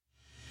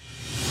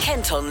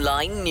Kent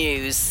Online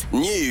News.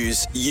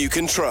 News you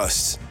can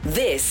trust.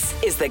 This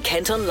is the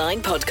Kent Online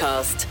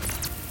Podcast.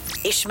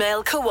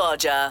 Ishmael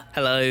Kawaja.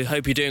 Hello,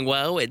 hope you're doing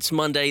well. It's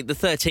Monday the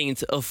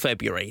 13th of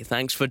February.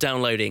 Thanks for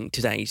downloading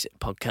today's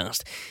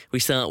podcast. We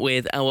start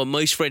with our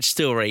most read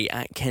story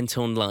at Kent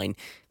Online.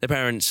 The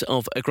parents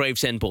of a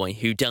Gravesend boy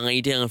who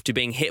died after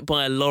being hit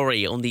by a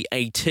lorry on the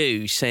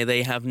A2 say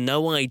they have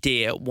no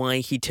idea why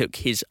he took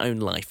his own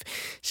life.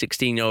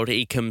 16-year-old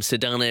Ikam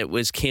Sadana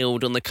was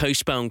killed on the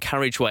coastbound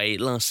carriageway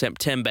last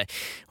September.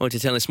 Well, to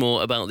tell us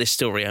more about this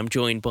story, I'm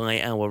joined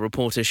by our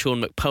reporter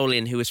Sean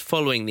McPolin, who is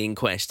following the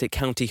inquest at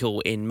County Hall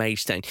in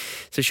Maidstone.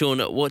 So, Sean,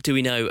 what do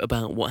we know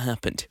about what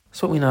happened?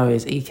 So what we know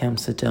is Ikam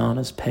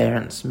Sadana's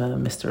parents,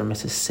 Mr. and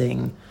Mrs.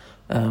 Singh,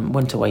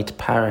 went away to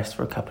Paris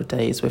for a couple of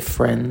days with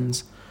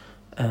friends.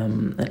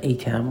 And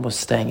Ikam was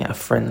staying at a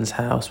friend's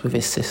house with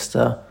his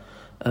sister,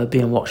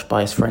 being watched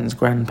by his friend's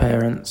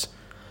grandparents.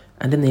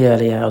 And in the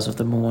early hours of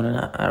the morning,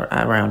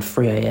 at around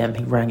 3 a.m,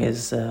 he rang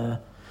his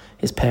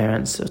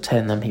parents,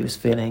 telling them he was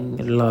feeling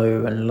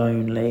low and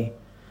lonely,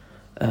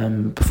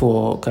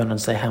 before going on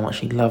to say how much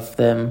he loved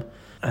them.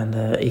 And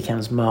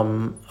Ikam's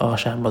mum,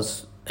 Arsham,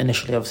 was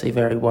initially obviously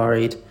very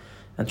worried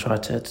and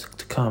tried to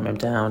calm him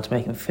down, to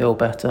make him feel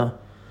better,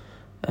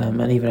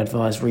 and even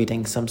advised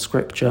reading some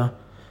scripture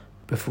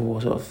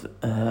before sort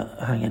of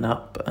hanging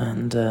up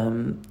and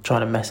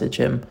trying to message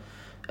him.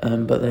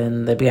 But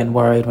then they began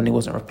worried when he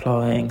wasn't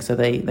replying, so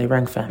they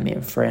rang family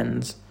and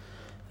friends,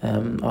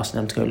 asking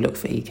them to go look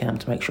for Ikam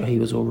to make sure he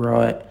was all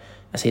right,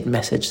 as he'd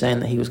messaged saying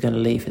that he was going to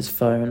leave his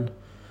phone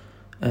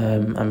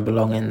and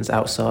belongings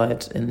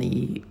outside in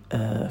the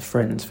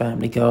friend's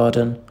family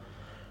garden.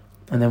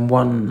 And then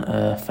one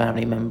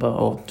family member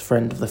or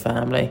friend of the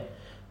family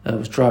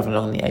was driving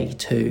along the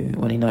A2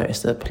 when he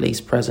noticed a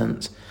police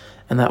presence.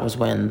 And that was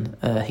when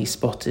he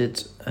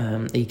spotted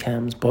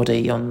Ikam's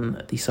body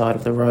on the side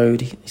of the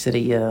road. He said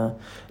he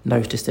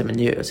noticed him and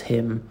knew it was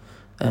him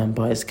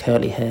by his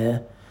curly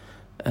hair,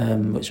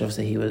 which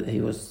obviously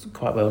he was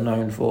quite well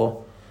known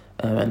for.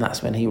 And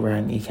that's when he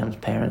rang Ikam's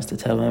parents to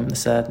tell them the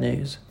sad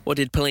news. What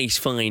did police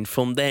find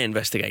from their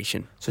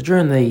investigation? So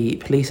during the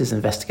police's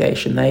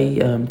investigation, they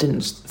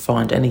didn't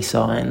find any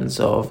signs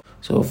of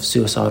sort of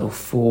suicidal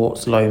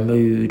thoughts, low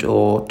mood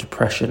or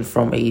depression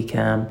from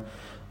Ikam.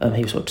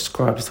 He was sort of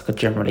described as like a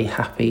generally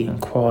happy and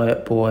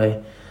quiet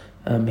boy.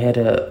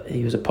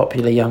 He was a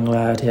popular young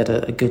lad. He had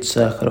a good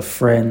circle of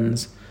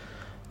friends.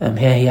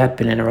 He had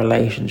been in a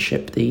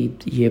relationship the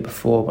year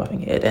before, but I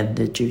think it had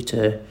ended due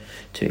to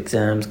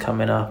exams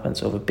coming up and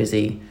sort of a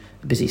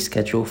busy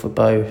schedule for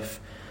both.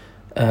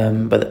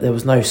 But there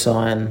was no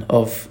sign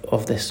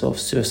of this sort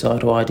of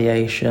suicidal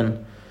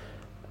ideation.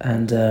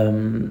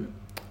 And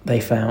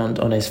they found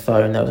on his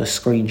phone there was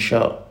a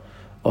screenshot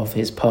of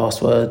his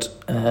password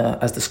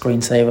as the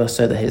screensaver,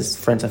 so that his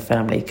friends and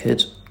family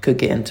could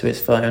get into his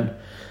phone.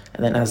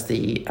 And then as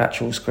the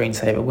actual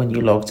screensaver, when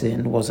you logged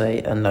in, was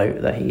a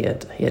note that he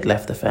had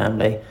left the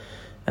family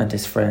and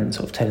his friends,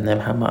 sort of telling them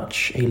how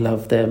much he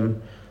loved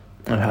them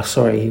and how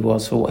sorry he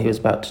was for what he was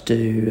about to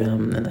do,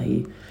 and that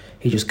he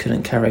just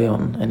couldn't carry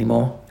on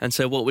anymore. And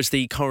so what was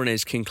the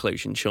coroner's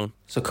conclusion, Sean?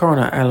 So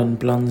Coroner Alan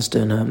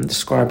Blunsdon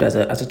described it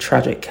as a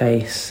tragic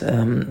case,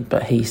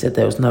 but he said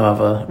there was no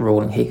other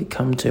ruling he could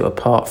come to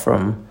apart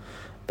from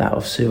that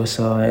of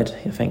suicide.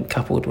 I think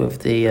coupled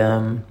with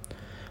the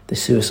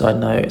suicide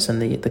notes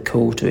and the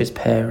call to his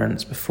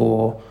parents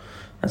before,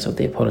 and sort of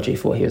the apology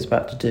for what he was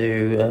about to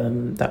do,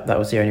 that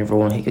was the only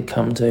ruling he could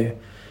come to.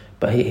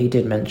 But he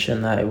did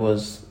mention that it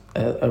was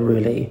a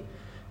really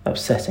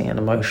upsetting and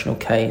emotional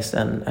case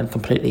and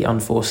completely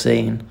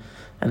unforeseen,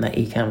 and that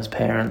Ikam's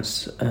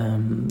parents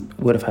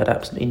would have had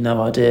absolutely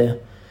no idea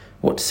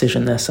what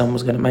decision their son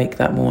was going to make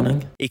that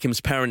morning. Ikam's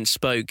parents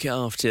spoke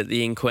after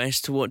the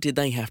inquest. What did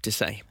they have to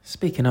say?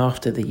 Speaking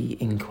after the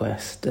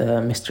inquest,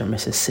 Mr. and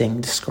Mrs.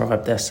 Singh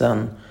described their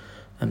son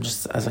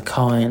just as a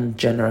kind,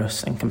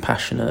 generous and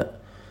compassionate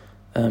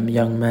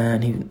young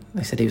man.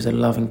 They said he was a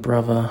loving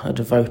brother, a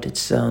devoted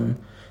son,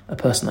 a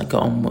person that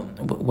got on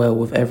well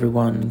with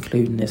everyone,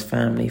 including his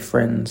family,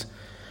 friends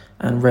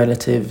and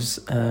relatives.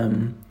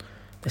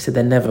 They said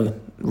they're never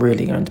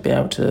really going to be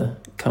able to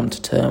come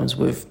to terms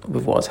with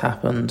what's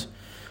happened.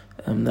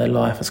 Their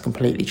life has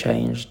completely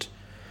changed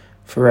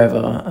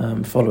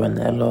forever following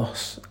their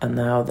loss, and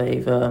now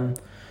they've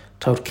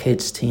told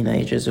kids,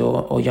 teenagers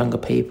or younger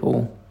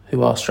people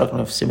who are struggling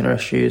with similar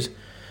issues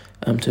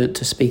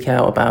to speak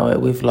out about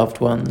it with loved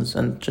ones,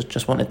 and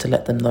just wanted to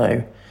let them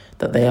know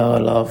that they are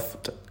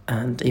loved,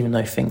 and even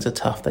though things are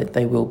tough,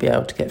 they will be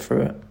able to get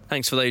through it.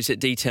 Thanks for those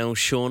details,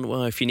 Sean.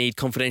 Well, if you need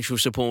confidential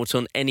support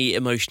on any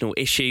emotional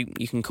issue,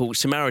 you can call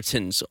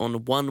Samaritans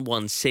on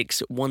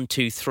 116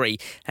 123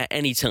 at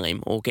any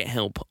time or get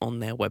help on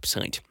their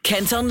website.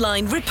 Kent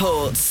Online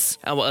reports.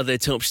 Our other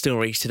top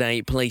stories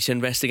today: police are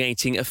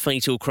investigating a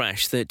fatal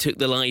crash that took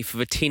the life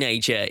of a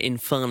teenager in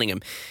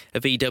Farningham.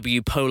 A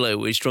VW Polo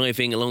was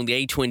driving along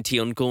the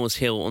A20 on Gores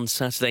Hill on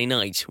Saturday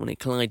night when it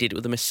collided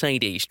with a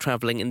Mercedes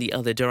travelling in the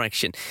other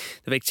direction.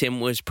 The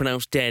victim was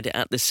pronounced dead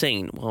at the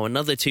scene, while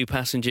another two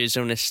passengers passengers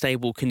are in a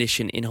stable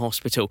condition in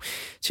hospital.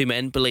 2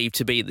 men believed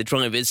to be the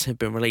drivers have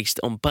been released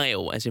on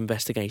bail as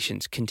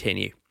investigations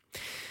continue.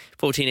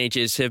 4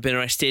 teenagers have been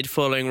arrested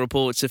following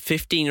reports a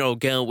 15-year-old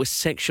girl was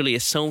sexually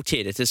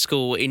assaulted at a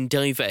school in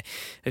Dover.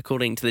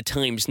 According to the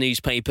Times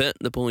newspaper,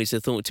 the boys are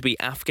thought to be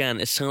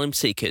Afghan asylum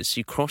seekers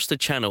who crossed the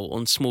channel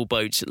on small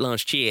boats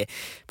last year.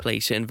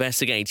 Police are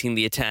investigating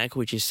the attack,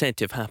 which is said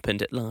to have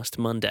happened last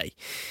Monday.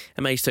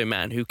 A Maidstone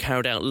man who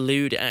carried out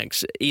lewd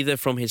acts either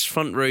from his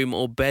front room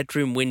or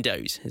bedroom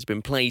windows has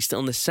been placed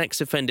on the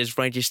sex offenders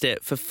register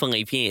for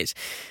 5 years.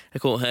 A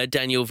court heard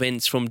Daniel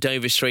Vince from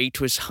Dover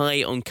Street was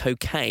high on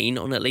cocaine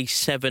on at least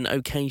 7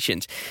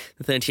 occasions.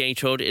 The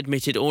 38-year-old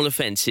admitted all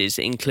offences,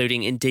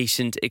 including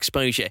indecent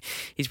exposure.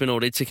 He's been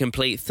ordered to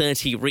complete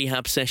 30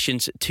 rehab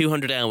sessions,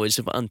 200 hours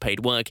of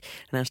unpaid work,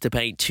 and has to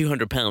pay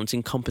 £200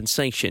 in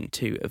compensation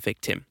to a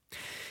victim.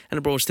 And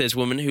a Broadstairs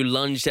woman who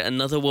lunged at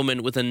another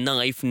woman with a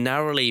knife,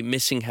 narrowly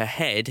missing her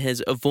head,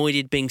 has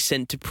avoided being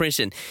sent to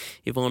prison.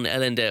 Yvonne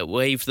Ellender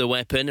waved the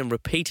weapon and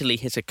repeatedly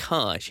hit a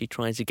car. She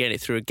tried to get it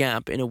through a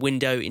gap in a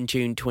window in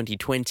June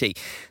 2020.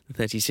 The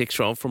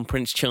 36-year-old from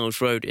Prince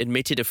Charles Road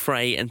admitted a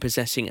fray and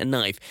possessing a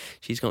knife.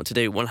 She's got to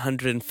do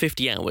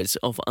 150 hours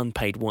of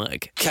unpaid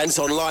work. Kent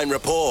Online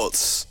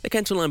reports. The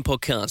Kent Online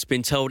podcast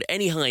been told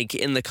any hike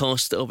in the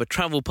cost of a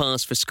travel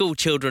pass for school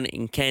children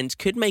in Kent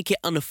could make it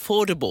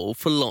unaffordable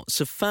for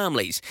lots of families.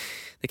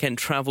 The Kent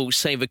Travel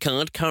Saver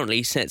card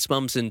currently sets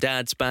mums and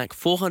dads back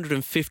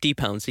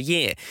 £450 a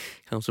year.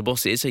 Council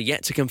bosses are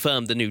yet to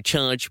confirm the new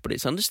charge, but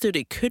it's understood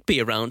it could be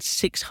around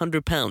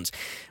 £600.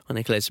 Well,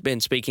 Nicola's been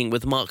speaking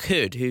with Mark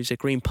Hood, who's a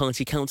Green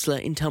Party councillor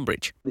in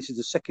Tunbridge. This is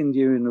the second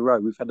year in a row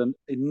we've had an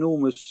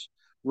enormous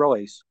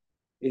rise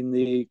in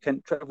the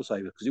Kent Travel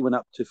Saver because it went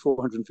up to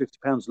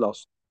 £450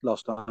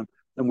 last time,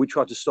 and we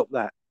tried to stop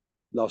that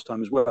last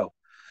time as well.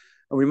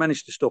 And we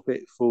managed to stop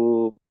it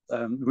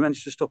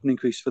stop an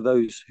increase for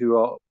those who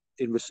are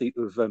in receipt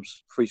of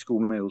free school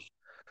meals.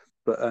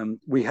 But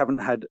we haven't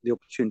had the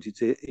opportunity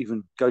to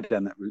even go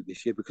down that route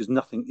this year because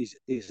nothing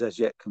is as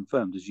yet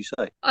confirmed, as you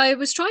say. I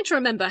was trying to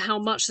remember how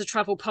much the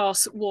travel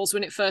pass was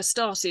when it first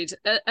started,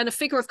 and a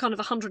figure of kind of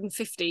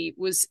 150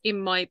 was in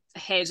my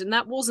head, and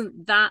that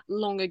wasn't that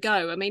long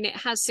ago. I mean, it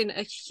has seen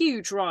a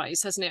huge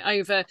rise, hasn't it,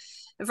 over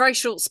a very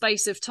short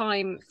space of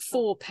time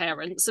for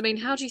parents. I mean,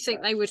 how do you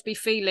think they would be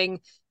feeling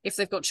if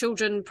they've got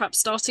children perhaps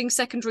starting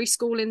secondary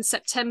school in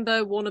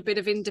September, want a bit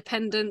of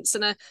independence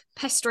and are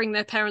pestering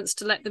their parents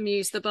to let them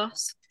use the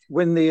bus?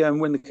 When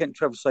the Kent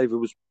Travel Saver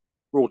was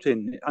brought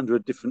in under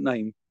a different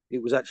name,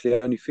 it was actually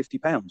only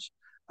 £50.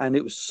 And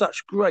it was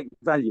such great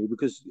value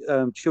because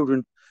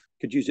children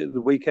could use it at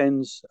the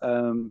weekends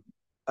and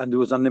there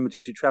was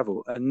unlimited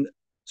travel. And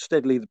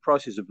steadily the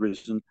prices have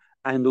risen,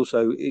 and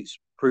also it's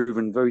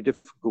proven very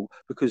difficult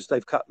because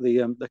they've cut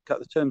the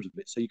terms of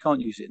it. So you can't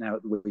use it now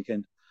at the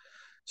weekend.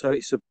 So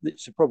it's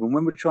a problem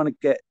when we're trying to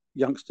get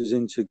youngsters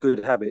into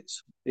good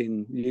habits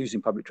in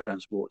using public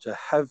transport, to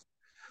have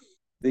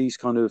these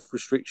kind of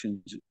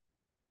restrictions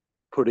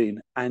put in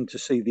and to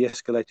see the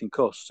escalating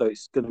costs. So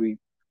it's going to be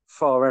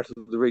far out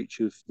of the reach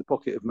of the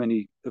pocket of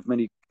many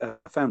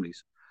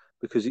families,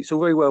 because it's all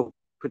very well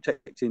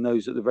protecting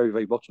those at the very,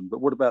 very bottom.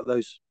 But what about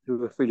those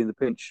who are feeling the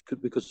pinch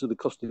because of the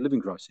cost of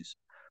living crisis?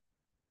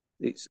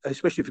 It's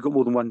especially if you've got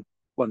more than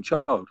one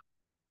child.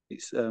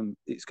 It's going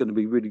to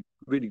be really,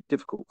 really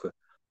difficult for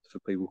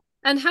people.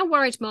 And how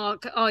worried,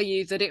 Mark, are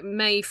you that it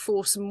may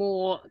force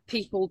more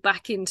people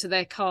back into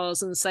their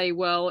cars and say,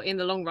 well, in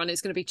the long run,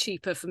 it's going to be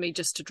cheaper for me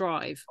just to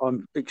drive?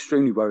 I'm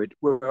extremely worried.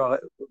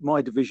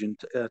 My division,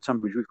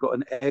 Tunbridge, we've got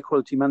an air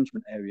quality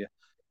management area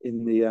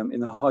in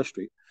the High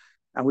Street,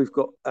 and we've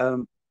got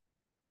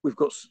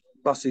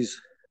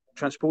buses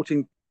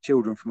transporting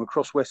children from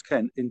across West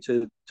Kent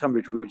into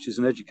Tunbridge, which is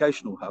an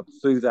educational hub,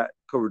 through that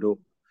corridor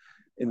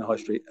in the High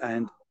Street.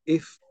 And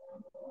if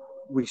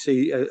we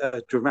see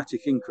a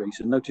dramatic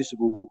increase, a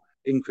noticeable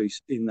increase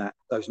in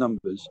those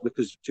numbers,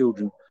 because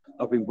children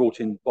are being brought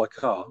in by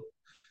car,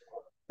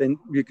 then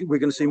we're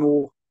going to see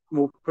more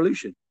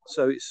pollution.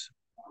 So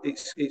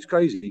it's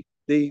crazy.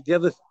 The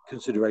other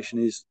consideration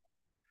is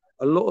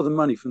a lot of the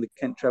money from the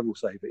Kent Travel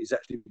Saver is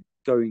actually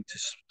going to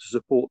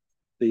support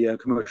the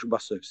commercial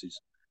bus services,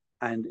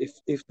 and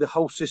if the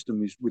whole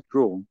system is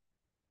withdrawn,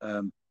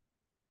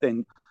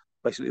 then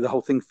basically the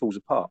whole thing falls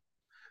apart.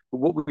 But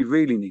what we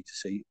really need to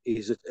see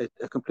is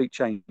a complete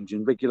change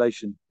in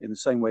regulation, in the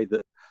same way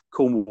that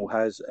Cornwall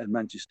has and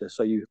Manchester.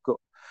 So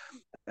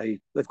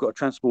they've got a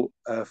transport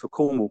for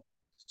Cornwall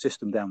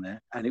system down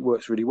there, and it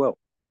works really well.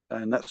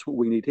 And that's what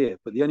we need here.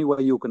 But the only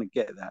way you're going to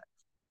get that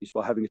is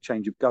by having a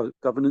change of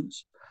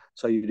governance.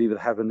 So you'd either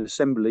have an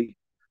assembly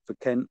for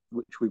Kent,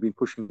 which we've been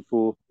pushing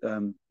for,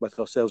 both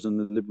ourselves and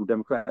the Liberal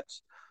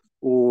Democrats,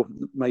 or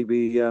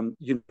maybe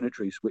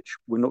unitaries, which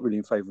we're not really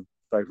in favour of.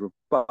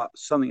 But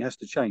something has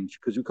to change,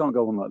 because we can't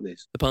go on like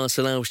this. The pass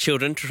allows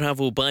children to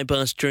travel by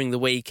bus during the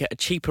week at a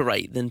cheaper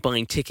rate than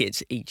buying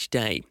tickets each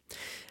day.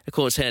 A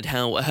court said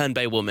how a Herne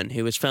Bay woman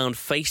who was found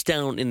face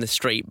down in the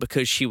street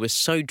because she was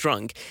so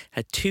drunk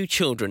had 2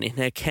 children in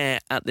her care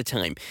at the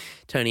time.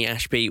 Tony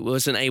Ashby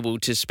wasn't able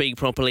to speak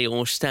properly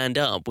or stand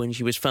up when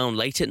she was found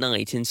late at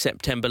night in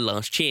September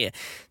last year.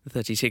 The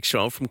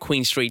 36-year-old from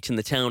Queen Street in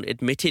the town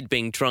admitted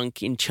being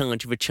drunk in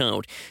charge of a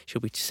child.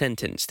 She'll be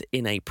sentenced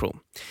in April.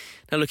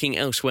 Now, looking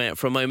elsewhere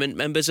for a moment,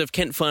 members of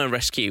Kent Fire and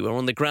Rescue are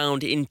on the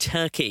ground in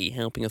Turkey,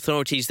 helping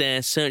authorities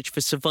there search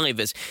for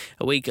survivors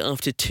a week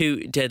after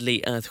 2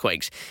 deadly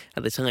earthquakes.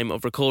 At the time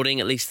of recording,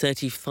 at least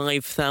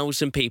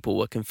 35,000 people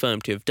were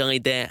confirmed to have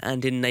died there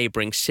and in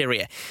neighbouring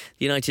Syria.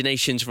 The United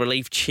Nations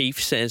Relief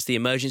Chief says the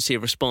emergency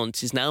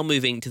response is now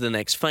moving to the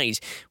next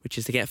phase, which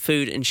is to get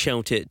food and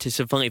shelter to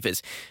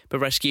survivors. But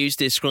rescues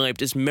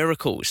described as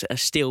miracles are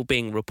still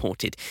being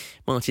reported.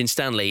 Martin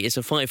Stanley is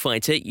a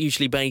firefighter,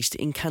 usually based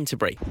in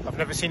Canterbury.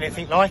 I've never seen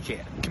anything like it.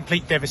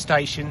 Complete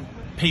devastation,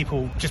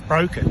 people just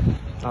broken.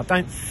 I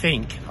don't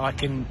think I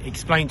can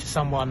explain to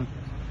someone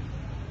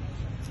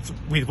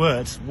with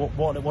words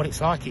what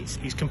it's like.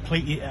 It's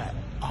completely, a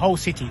whole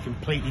city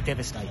completely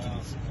devastated.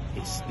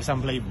 It's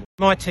unbelievable.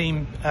 My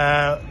team,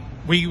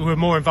 we were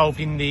more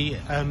involved in the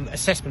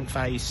assessment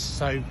phase,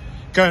 so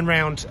going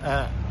around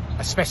a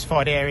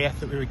specified area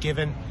that we were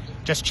given,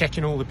 just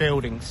checking all the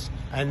buildings,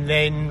 and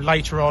then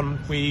later on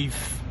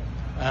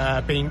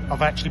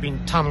I've actually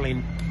been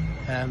tunnelling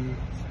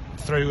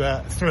through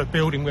a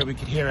building where we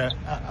could hear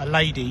a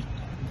lady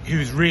who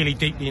was really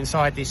deeply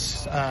inside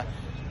her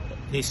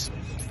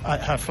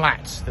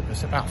flat that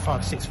was about 5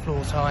 or 6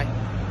 floors high.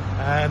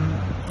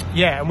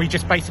 And we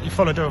just basically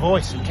followed her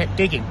voice and kept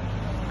digging,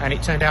 and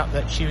it turned out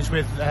that she was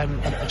with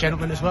a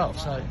gentleman as well,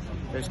 so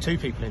there's 2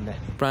 people in there.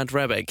 Brad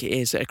Rebeck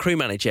is a crew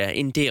manager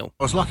in Deal.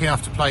 I was lucky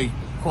enough to play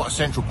quite a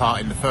central part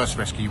in the first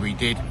rescue we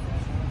did,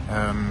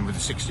 with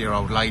a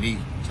 60-year-old lady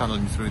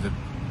tunnelling through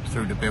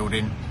the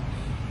building.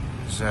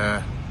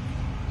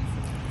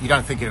 You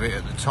don't think of it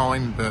at the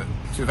time, but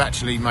to have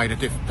actually made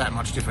that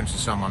much difference to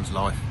someone's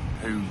life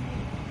who,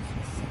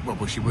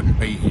 well, she wouldn't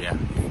be here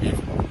if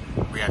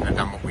we hadn't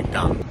done what we'd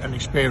done. An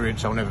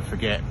experience I'll never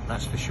forget,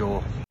 that's for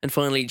sure. And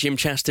finally, Jim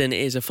Chaston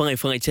is a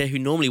firefighter who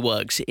normally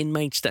works in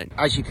Maidstone.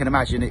 As you can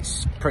imagine,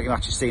 it's pretty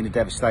much a scene of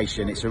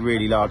devastation. It's a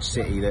really large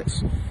city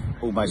that's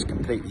almost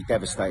completely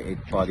devastated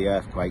by the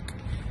earthquake.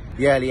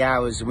 The early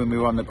hours when we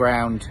were on the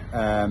ground,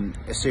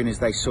 as soon as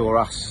they saw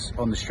us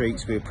on the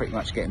streets, we were pretty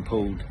much getting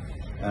pulled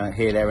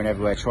here, there and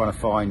everywhere, trying to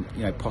find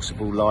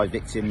possible live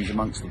victims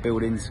amongst the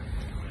buildings.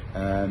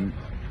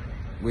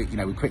 We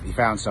quickly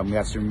found some. We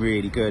had some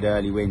really good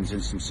early wins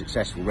and some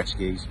successful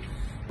rescues.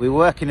 We were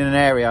working in an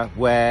area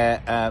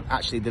where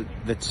actually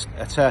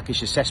a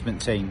Turkish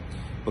assessment team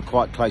were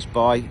quite close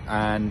by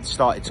and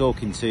started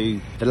talking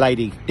to the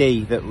lady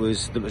Dee that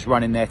was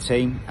running their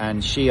team,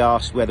 and she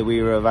asked whether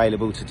we were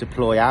available to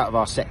deploy out of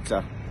our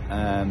sector.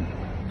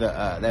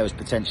 That there was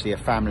potentially a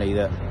family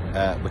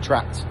that were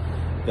trapped,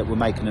 that were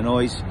making a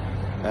noise.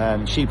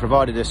 She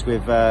provided us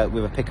with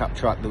a pickup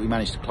truck that we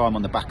managed to climb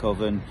on the back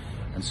of and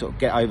sort of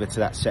get over to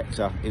that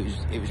sector.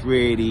 It was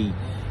really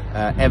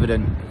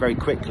evident very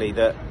quickly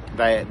that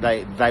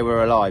they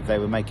were alive. They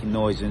were making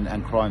noise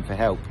and crying for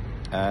help.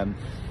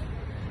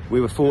 We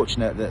were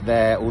fortunate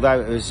that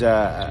although it was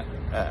a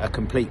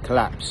complete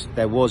collapse,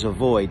 there was a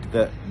void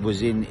that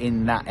was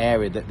in that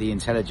area that the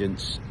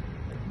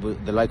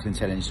local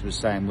intelligence was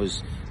saying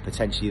was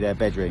potentially their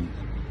bedroom.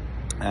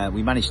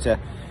 We managed to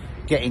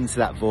get into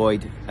that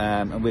void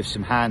and with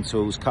some hand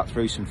tools cut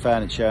through some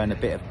furniture and a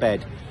bit of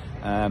bed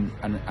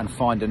and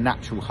find a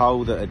natural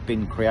hole that had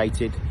been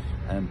created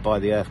by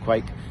the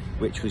earthquake,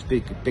 which was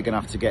big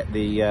enough to get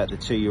the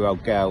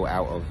 2-year-old girl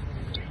out of.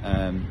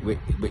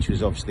 Which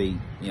was obviously,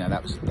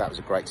 that was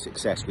a great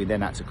success. We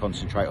then had to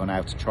concentrate on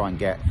how to try and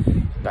get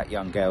that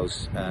young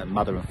girl's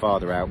mother and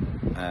father out.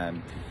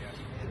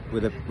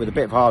 With a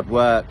bit of hard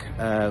work,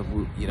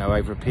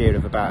 over a period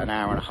of about an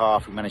hour and a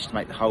half, we managed to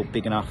make the hole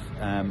big enough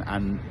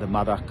and the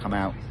mother come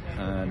out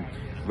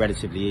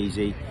relatively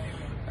easy.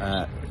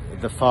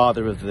 The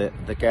father of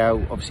the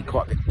girl, obviously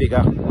quite a bit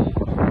bigger,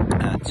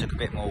 took a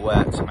bit more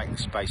work to make the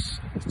space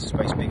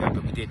bigger,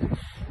 but we did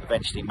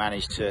eventually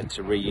manage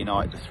to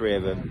reunite the 3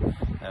 of them,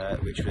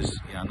 which was,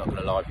 I'm not going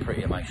to lie,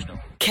 pretty emotional.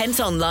 Kent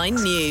Online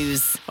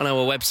News. On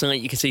our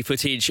website, you can see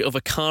footage of a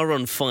car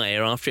on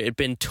fire after it had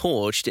been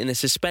torched in a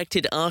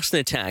suspected arson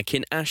attack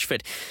in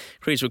Ashford.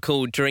 Crews were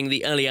called during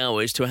the early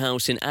hours to a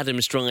house in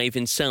Adams Drive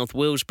in South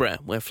Willsborough,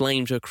 where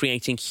flames were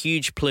creating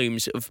huge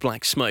plumes of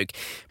black smoke.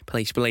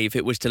 Police believe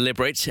it was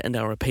deliberate and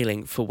are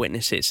appealing for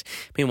witnesses.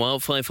 Meanwhile,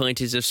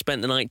 firefighters have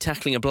spent the night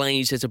tackling a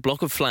blaze at a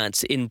block of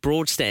flats in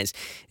Broadstairs.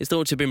 It's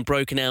thought to have been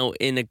broken out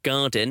in a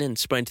garden and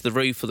spread to the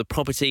roof of the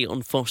property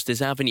on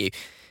Foster's Avenue.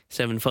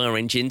 7 fire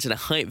engines and a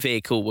height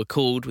vehicle were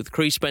called, with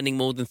crews spending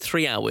more than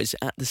 3 hours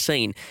at the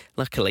scene.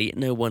 Luckily,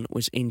 no one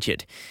was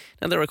injured.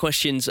 Now, there are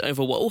questions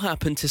over what will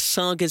happen to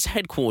Saga's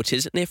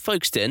headquarters near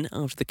Folkestone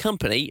after the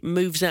company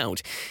moves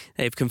out.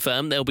 They've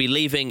confirmed they'll be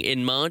leaving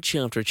in March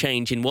after a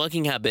change in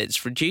working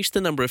habits reduced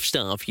the number of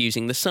staff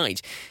using the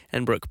site.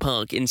 Enbrook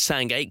Park in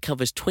Sandgate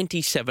covers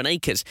 27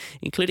 acres,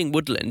 including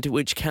woodland,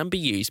 which can be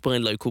used by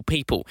local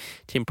people.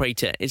 Tim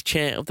Prater is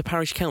chair of the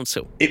parish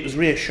council. It was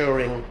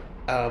reassuring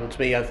to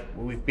me.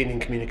 We've been in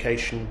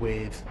communication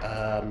with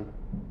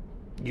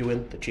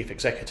Ewan, the chief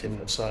executive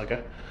of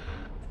Saga.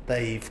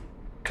 They've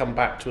come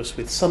back to us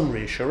with some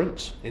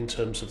reassurance in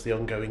terms of the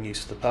ongoing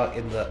use of the park,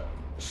 in that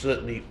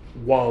certainly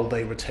while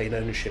they retain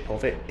ownership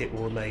of it, it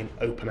will remain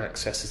open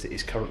access as it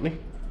is currently.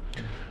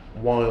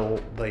 While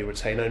they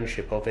retain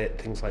ownership of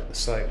it, things like the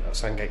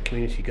Sandgate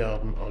Community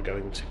Garden are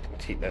going to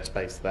keep their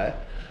space there.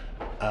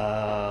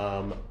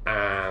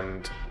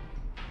 And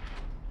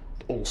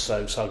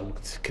also Saga will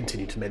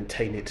continue to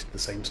maintain it to the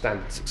same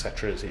standards,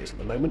 etc., as it is at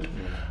the moment.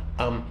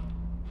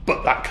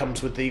 But that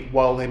comes with the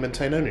while they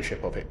maintain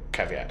ownership of it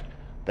caveat.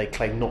 They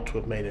claim not to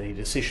have made any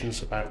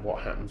decisions about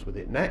what happens with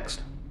it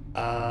next.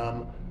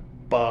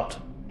 But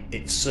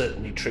it's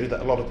certainly true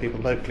that a lot of people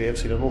locally have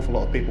seen an awful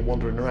lot of people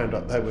wandering around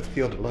up there with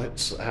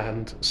theodolites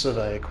and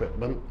survey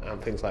equipment and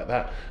things like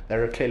that.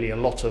 There are clearly a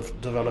lot of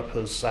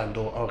developers and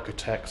or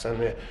architects, and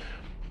they're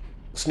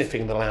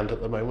sniffing the land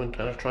at the moment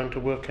and are trying to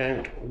work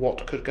out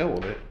what could go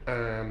on it.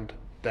 And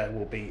there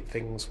will be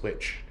things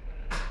which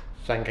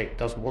Sandgate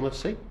doesn't want to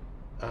see.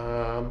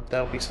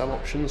 There'll be some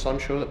options, I'm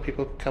sure, that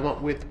people come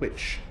up with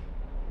which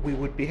we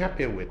would be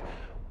happier with.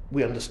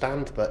 We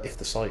understand that if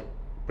the site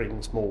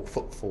brings more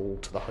footfall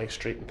to the high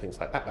street and things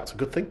like that, that's a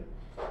good thing.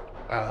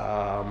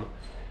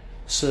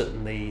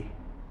 Certainly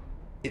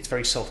it's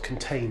very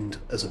self-contained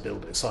as a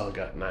build at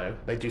Saga now.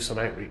 They do some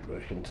outreach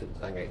work into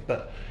Sandgate,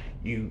 but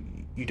you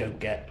don't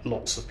get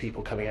lots of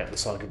people coming out of the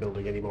Saga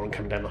building anymore and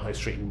coming down the high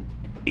street and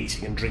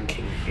eating and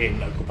drinking in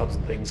local pubs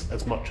and things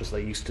as much as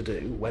they used to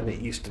do, when it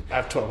used to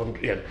have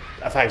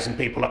 1,000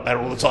 people up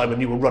there all the time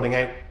and you were running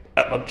out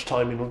at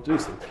lunchtime in order to do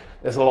things.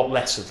 There's a lot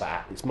less of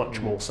that. It's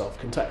much more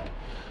self-contained.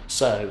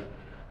 So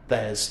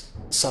there's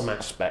some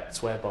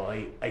aspects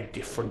whereby a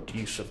different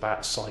use of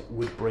that site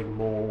would bring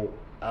more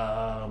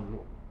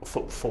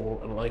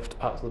footfall and life to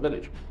parts of the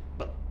village.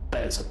 But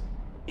there's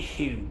a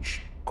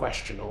huge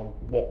question on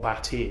what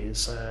that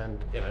is,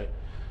 and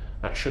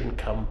that shouldn't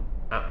come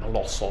at the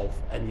loss of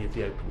any of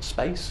the open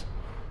space.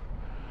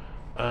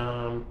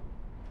 And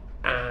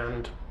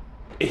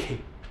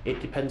it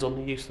depends on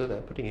the use that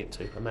they're putting it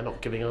to, and they're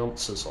not giving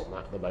answers on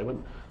that at the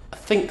moment. I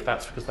think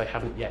that's because they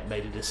haven't yet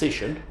made a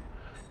decision,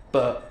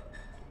 but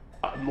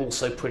I'm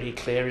also pretty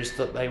clear is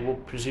that they will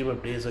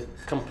presumably, as a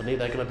company,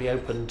 they're going to be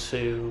open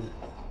to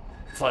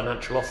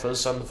financial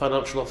offers, and the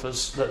financial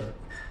offers,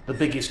 the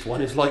biggest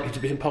one is likely to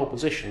be in pole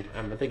position,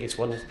 and the biggest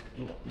one is,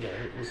 it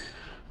would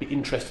be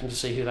interesting to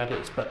see who that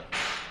is, but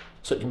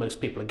certainly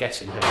most people are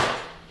guessing who.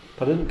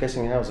 Pardon?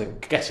 Guessing housing.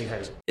 Guessing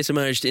housing. It's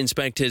emerged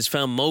inspectors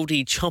found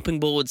mouldy chopping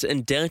boards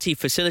and dirty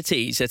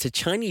facilities at a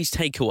Chinese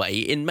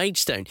takeaway in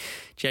Maidstone.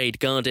 Jade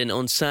Garden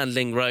on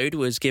Sandling Road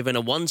was given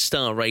a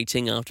 1-star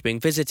rating after being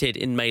visited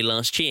in May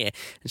last year,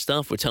 and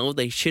staff were told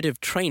they should have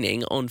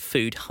training on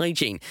food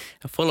hygiene.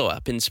 A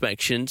follow-up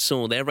inspection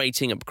saw their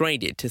rating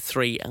upgraded to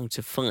 3 out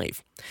of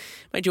 5.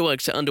 Major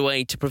works are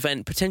underway to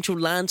prevent potential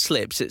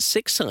landslips at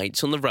 6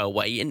 sites on the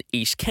railway in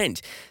East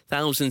Kent.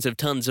 Thousands of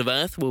tonnes of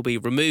earth will be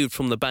removed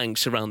from the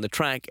banks around the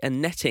track, and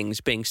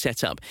nettings being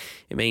set up.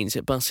 It means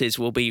that buses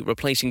will be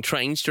replacing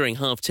trains during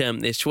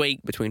half-term this week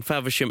between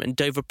Faversham and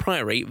Dover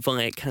Priory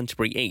via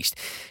Canterbury East.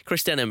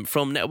 Chris Denham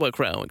from Network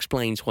Rail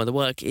explains why the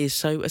work is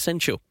so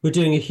essential. We're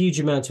doing a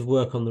huge amount of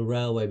work on the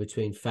railway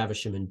between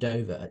Faversham and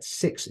Dover at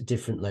 6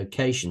 different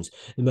locations,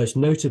 the most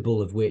notable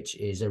of which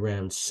is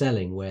around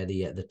Selling, where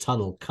the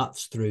tunnel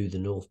cuts through the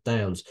North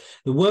Downs.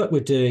 The work we're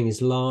doing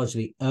is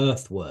largely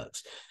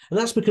earthworks, and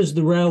that's because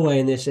the railway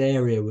in this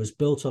area was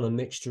built on a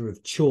mixture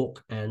of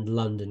chalk and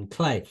London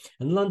clay.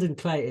 And London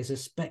clay is a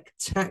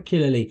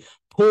spectacularly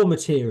poor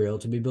material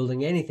to be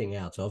building anything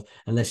out of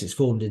unless it's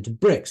formed into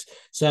bricks.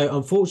 So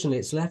unfortunately,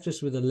 it's left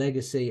us with a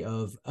legacy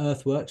of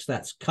earthworks.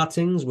 That's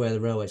cuttings where the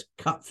railway's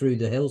cut through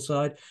the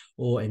hillside,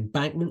 or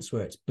embankments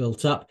where it's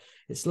built up.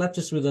 It's left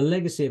us with a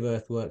legacy of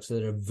earthworks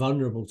that are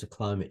vulnerable to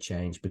climate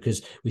change,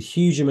 because with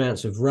huge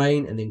amounts of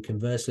rain and then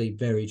conversely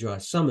very dry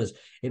summers,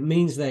 it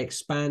means they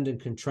expand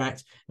and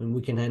contract, and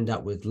we can end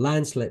up with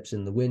landslips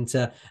in the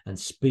winter and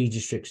speed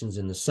restrictions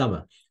in the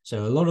summer.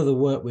 So a lot of the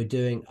work we're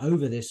doing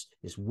over this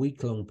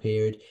week-long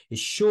period is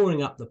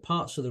shoring up the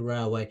parts of the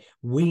railway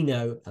we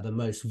know are the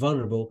most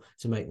vulnerable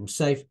to make them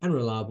safe and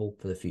reliable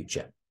for the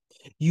future.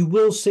 You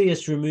will see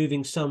us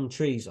removing some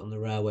trees on the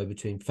railway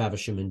between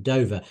Faversham and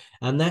Dover,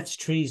 and that's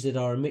trees that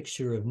are a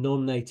mixture of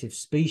non-native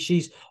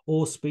species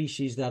or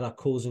species that are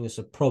causing us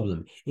a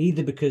problem,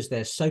 either because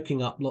they're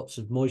soaking up lots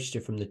of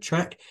moisture from the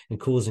track and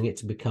causing it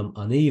to become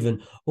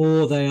uneven,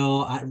 or they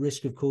are at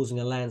risk of causing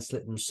a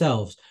landslip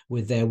themselves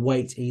with their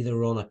weight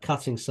either on a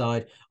cutting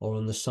side or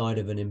on the side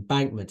of an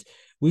embankment.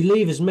 We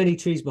leave as many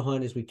trees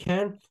behind as we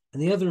can,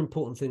 and the other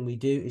important thing we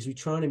do is we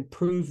try and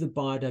improve the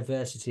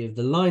biodiversity of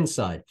the line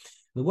side.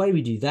 The way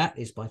we do that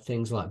is by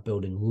things like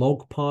building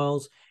log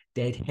piles,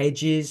 dead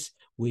hedges.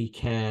 We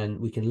can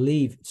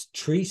leave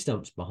tree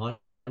stumps behind,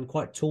 and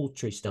quite tall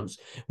tree stumps,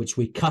 which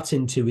we cut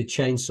into with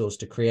chainsaws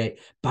to create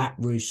bat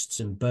roosts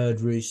and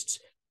bird roosts.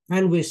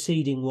 And we're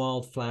seeding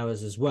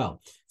wildflowers as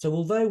well. So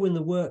although when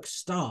the work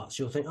starts,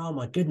 you'll think, oh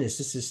my goodness,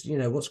 this is,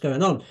 what's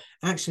going on?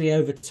 Actually,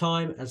 over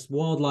time, as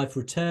wildlife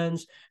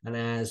returns and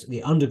as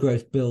the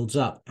undergrowth builds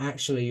up,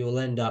 actually you'll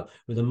end up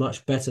with a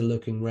much better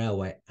looking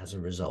railway as a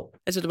result.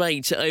 There's a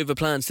debate over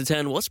plans to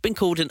turn what's been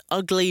called an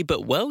ugly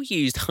but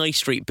well-used high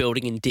street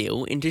building in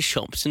Deal into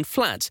shops and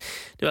flats.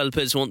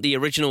 Developers want the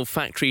original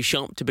factory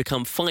shop to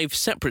become 5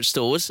 separate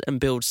stores and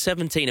build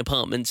 17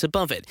 apartments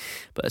above it.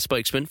 But a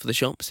spokesman for the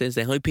shop says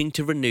they're hoping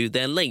to renew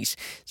their lease.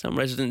 Some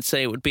residents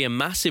say it would be a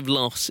massive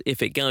loss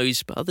if it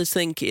goes, but others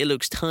think it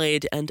looks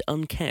tired and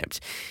unkept.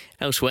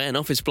 Elsewhere, an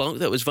office block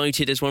that was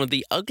voted as one of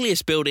the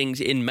ugliest buildings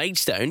in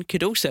Maidstone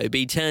could also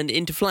be turned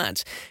into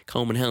flats.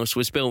 Coleman House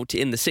was built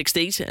in the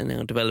 60s, and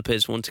now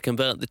developers want to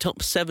convert the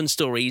top 7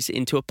 stories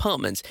into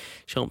apartments.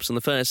 Shops on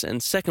the first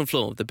and second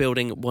floor of the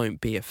building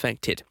won't be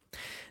affected.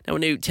 Now, a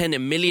new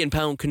 £10 million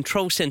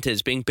control centre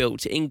is being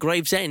built in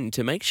Gravesend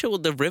to make sure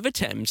the River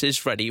Thames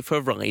is ready for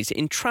a rise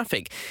in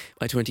traffic.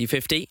 By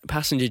 2050,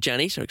 passenger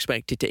journeys are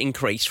expected to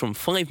increase from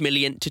 5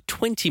 million to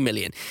 20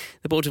 million.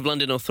 The Port of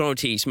London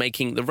Authority is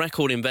making the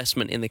record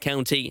investment in the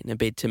county in a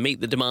bid to meet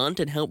the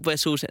demand and help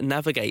vessels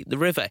navigate the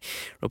river.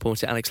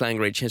 Reporter Alex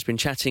Langridge has been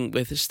chatting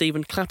with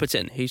Stephen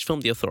Clapperton, who's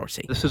from the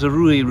Authority. This is a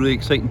really, really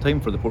exciting time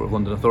for the Port of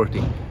London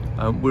Authority.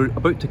 We're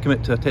about to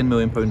commit to a £10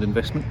 million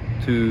investment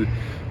to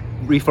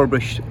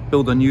refurbish,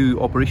 build a new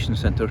operations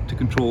centre to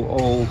control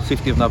all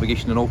safety of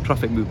navigation and all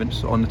traffic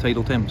movements on the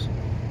tidal Thames.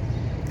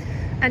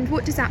 And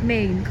what does that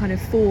mean kind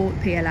of for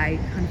PLA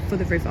and for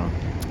the river?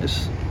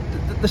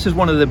 This is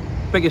one of the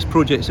biggest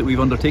projects that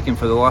we've undertaken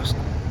for the last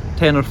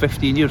 10 or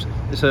 15 years.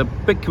 It's a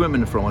big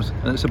commitment from us,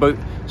 and it's about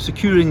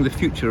securing the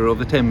future of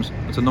the Thames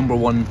as a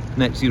 #1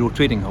 net zero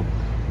trading hub.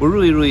 We're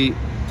really, really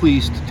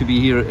pleased to be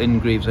here in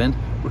Gravesend.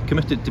 We're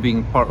committed to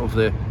being part of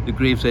the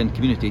Gravesend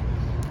community,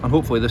 and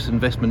hopefully this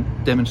investment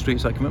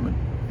demonstrates that commitment.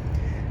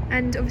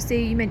 And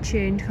obviously you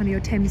mentioned kind of your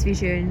Thames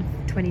Vision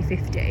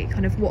 2050,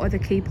 kind of what are the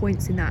key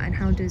points in that, and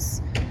how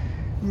does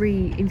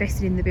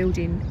reinvesting in the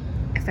building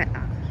affect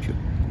that? Sure.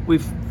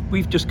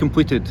 We've just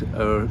completed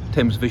our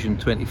Thames Vision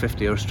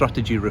 2050, our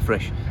strategy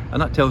refresh,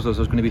 and that tells us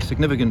there's going to be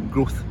significant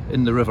growth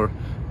in the river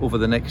over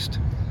the next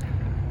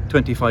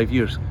 25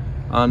 years.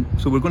 And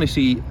so we're going to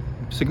see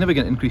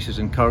significant increases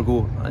in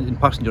cargo, in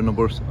passenger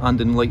numbers and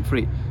in light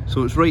freight.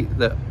 So it's right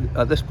that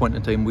at this point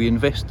in time we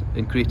invest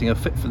in creating a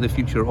fit for the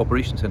future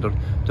operations centre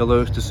to allow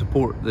us to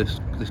support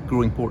this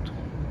growing port.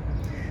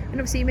 And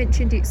obviously you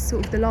mentioned it's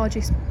sort of the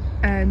largest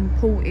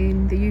port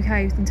in the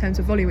UK in terms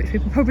of volume, which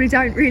people probably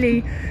don't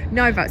really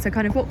know about. So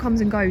kind of what comes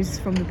and goes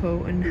from the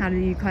port, and how do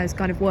you guys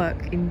kind of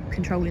work in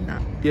controlling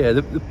that? Yeah,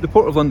 the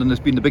Port of London has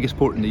been the biggest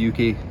port in the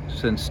UK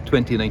since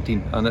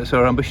 2019, and it's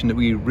our ambition that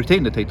we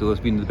retain the title as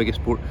being the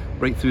biggest port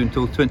right through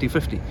until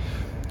 2050.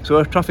 So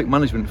our traffic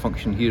management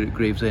function here at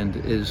Gravesend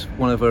is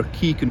one of our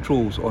key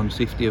controls on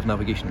safety of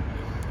navigation.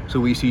 So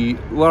we see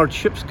large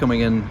ships coming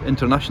in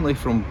internationally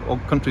from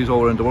countries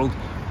all around the world,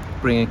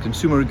 bringing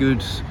consumer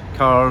goods,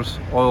 cars,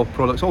 oil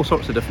products, all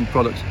sorts of different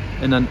products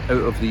in and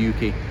out of the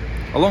UK.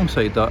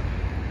 Alongside that,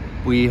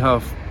 we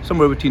have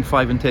somewhere between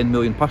 5 and 10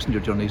 million passenger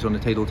journeys on the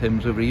tidal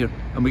Thames every year,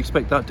 and we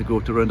expect that to grow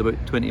to around about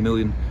 20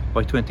 million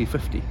by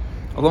 2050.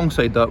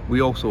 Alongside that,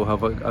 we also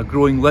have a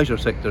growing leisure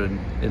sector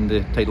in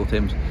the tidal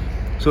Thames.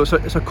 So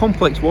it's a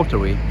complex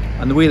waterway,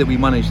 and the way that we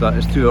manage that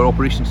is through our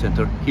operations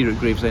centre here at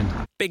Gravesend.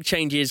 Big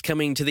changes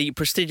coming to the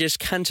prestigious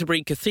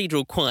Canterbury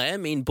Cathedral Choir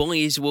mean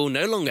boys will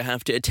no longer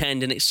have to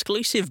attend an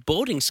exclusive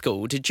boarding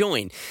school to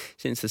join.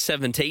 Since the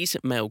 70s,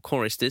 male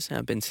choristers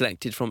have been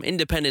selected from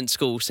independent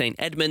school St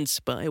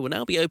Edmunds, but it will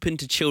now be open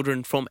to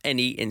children from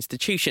any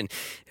institution.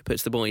 It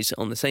puts the boys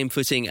on the same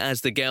footing as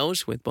the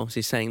girls, with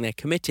bosses saying they're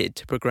committed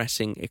to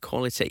progressing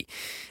equality.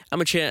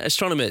 Amateur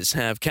astronomers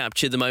have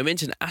captured the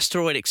moment an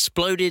asteroid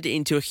exploded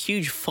into a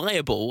huge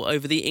fireball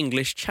over the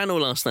English Channel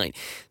last night.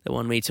 The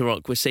 1 metre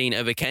rock was seen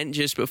over Kent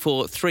just just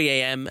before 3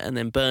 a.m. and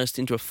then burst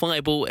into a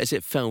fireball as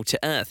it fell to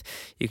earth.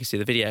 You can see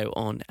the video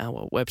on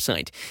our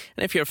website.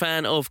 And if you're a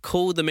fan of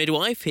Call the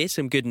Midwife, here's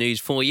some good news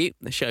for you.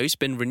 The show's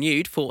been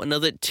renewed for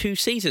another 2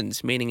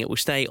 seasons, meaning it will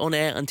stay on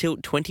air until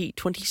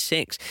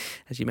 2026.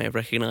 As you may have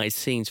recognised,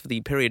 scenes for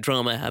the period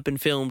drama have been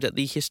filmed at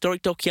the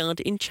historic dockyard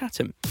in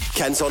Chatham.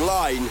 Kent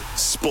Online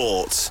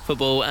Sport.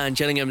 Football, and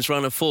Gillingham's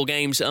run of 4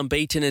 games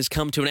unbeaten has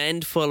come to an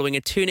end following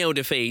a 2-0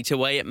 defeat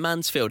away at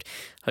Mansfield.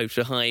 Hopes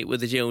were high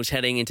with the Gills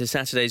heading into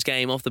Saturday's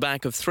game off the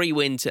back of 3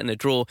 wins and a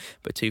draw,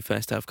 but 2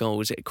 first-half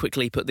goals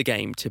quickly put the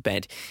game to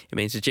bed. It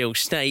means the Gills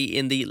stay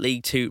in the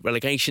League 2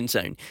 relegation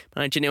zone.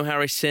 Manager Neil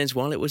Harris says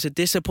while it was a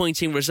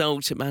disappointing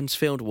result,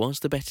 Mansfield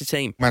was the better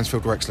team.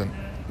 Mansfield were excellent.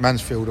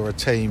 Mansfield are a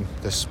team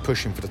that's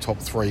pushing for the top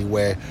 3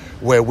 where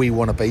we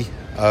want to be.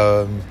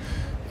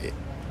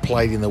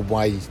 Played in the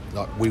way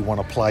like we want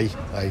to play.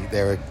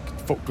 They're a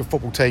good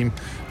football team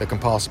that can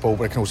pass the ball,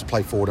 but they can also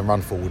play forward and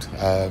run forward.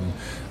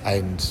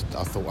 And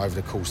I thought over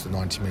the course of the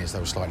 90 minutes they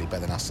were slightly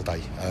better than us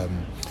today.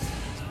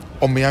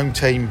 On my own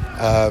team,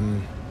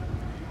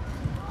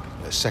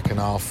 the second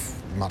half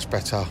much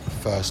better.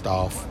 First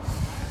half,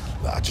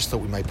 I just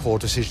thought we made poor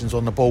decisions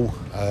on the ball.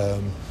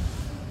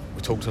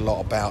 We talked a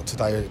lot about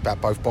today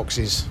about both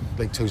boxes.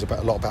 League 2 is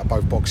a lot about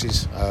both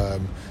boxes.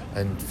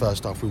 And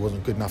first half we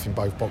wasn't good enough in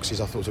both boxes.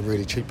 I thought it was a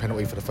really cheap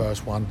penalty for the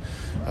first one.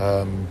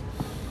 I'm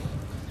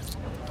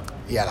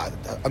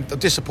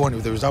disappointed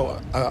with the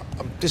result.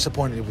 I'm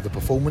disappointed with the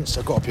performance.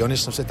 I've got to be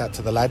honest. I've said that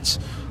to the lads.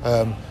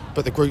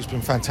 But the group's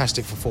been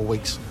fantastic for 4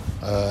 weeks.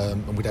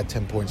 And we'd had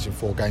 10 points in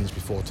 4 games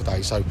before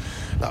today. So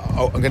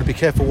I'm going to be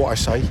careful what I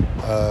say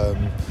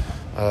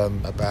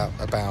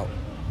about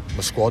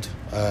my squad,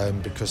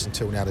 because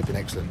until now they've been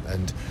excellent.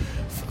 And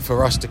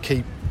for us to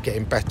keep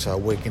getting better,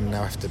 we're going to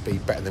now have to be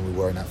better than we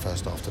were in that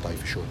first half today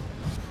for sure.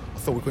 I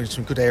thought we got into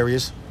some good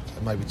areas.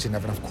 Maybe didn't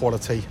have enough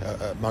quality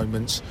at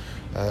moments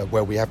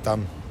where we have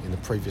done in the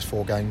previous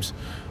 4 games.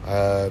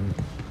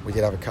 We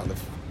did have a couple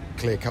of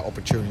clear-cut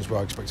opportunities where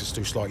I expect us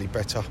to do slightly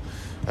better.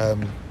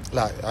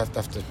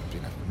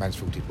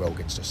 Mansfield did well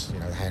against us.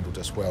 They handled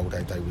us well.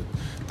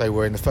 They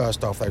were in the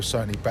first half. They were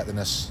certainly better than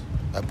us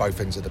at both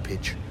ends of the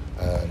pitch.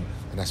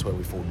 And that's where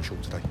we've fallen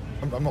short today.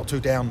 I'm not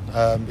too down.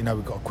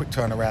 We've got a quick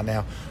turnaround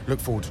now. Look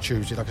forward to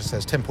Tuesday. Like I said,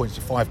 there's 10 points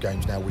in 5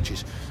 games now, which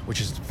is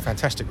a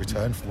fantastic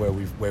return for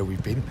where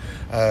we've been.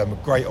 A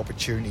great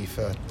opportunity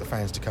for the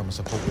fans to come and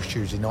support us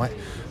Tuesday night.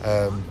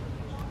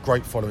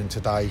 Great following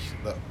today.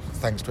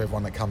 Thanks to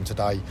everyone that come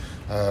today.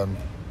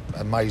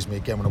 Amazed me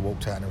again when I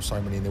walked out and there were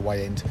so many in the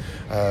way end.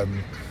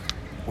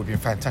 We've been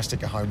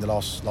fantastic at home the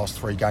last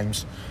 3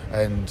 games,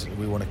 and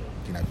we want to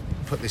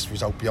put this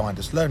result behind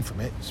us, learn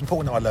from it. It's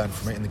important that I learn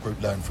from it and the group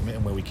learn from it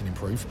and where we can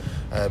improve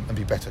and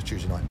be better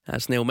Tuesday night.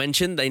 As Neil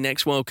mentioned, they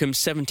next welcome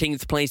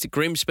 17th place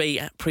Grimsby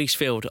at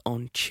Priestfield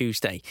on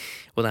Tuesday.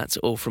 Well, that's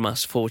all from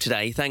us for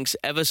today. Thanks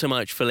ever so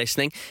much for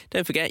listening.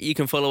 Don't forget you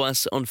can follow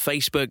us on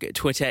Facebook,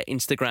 Twitter,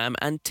 Instagram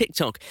and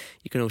TikTok.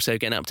 You can also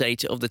get an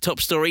update of the top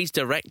stories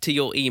direct to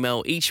your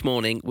email each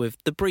morning with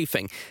The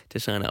Briefing. To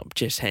sign up,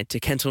 just head to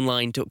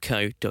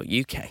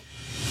kentonline.co.uk.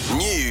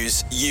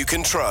 News you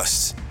can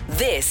trust.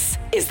 This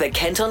is the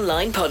Kent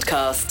Online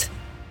Podcast.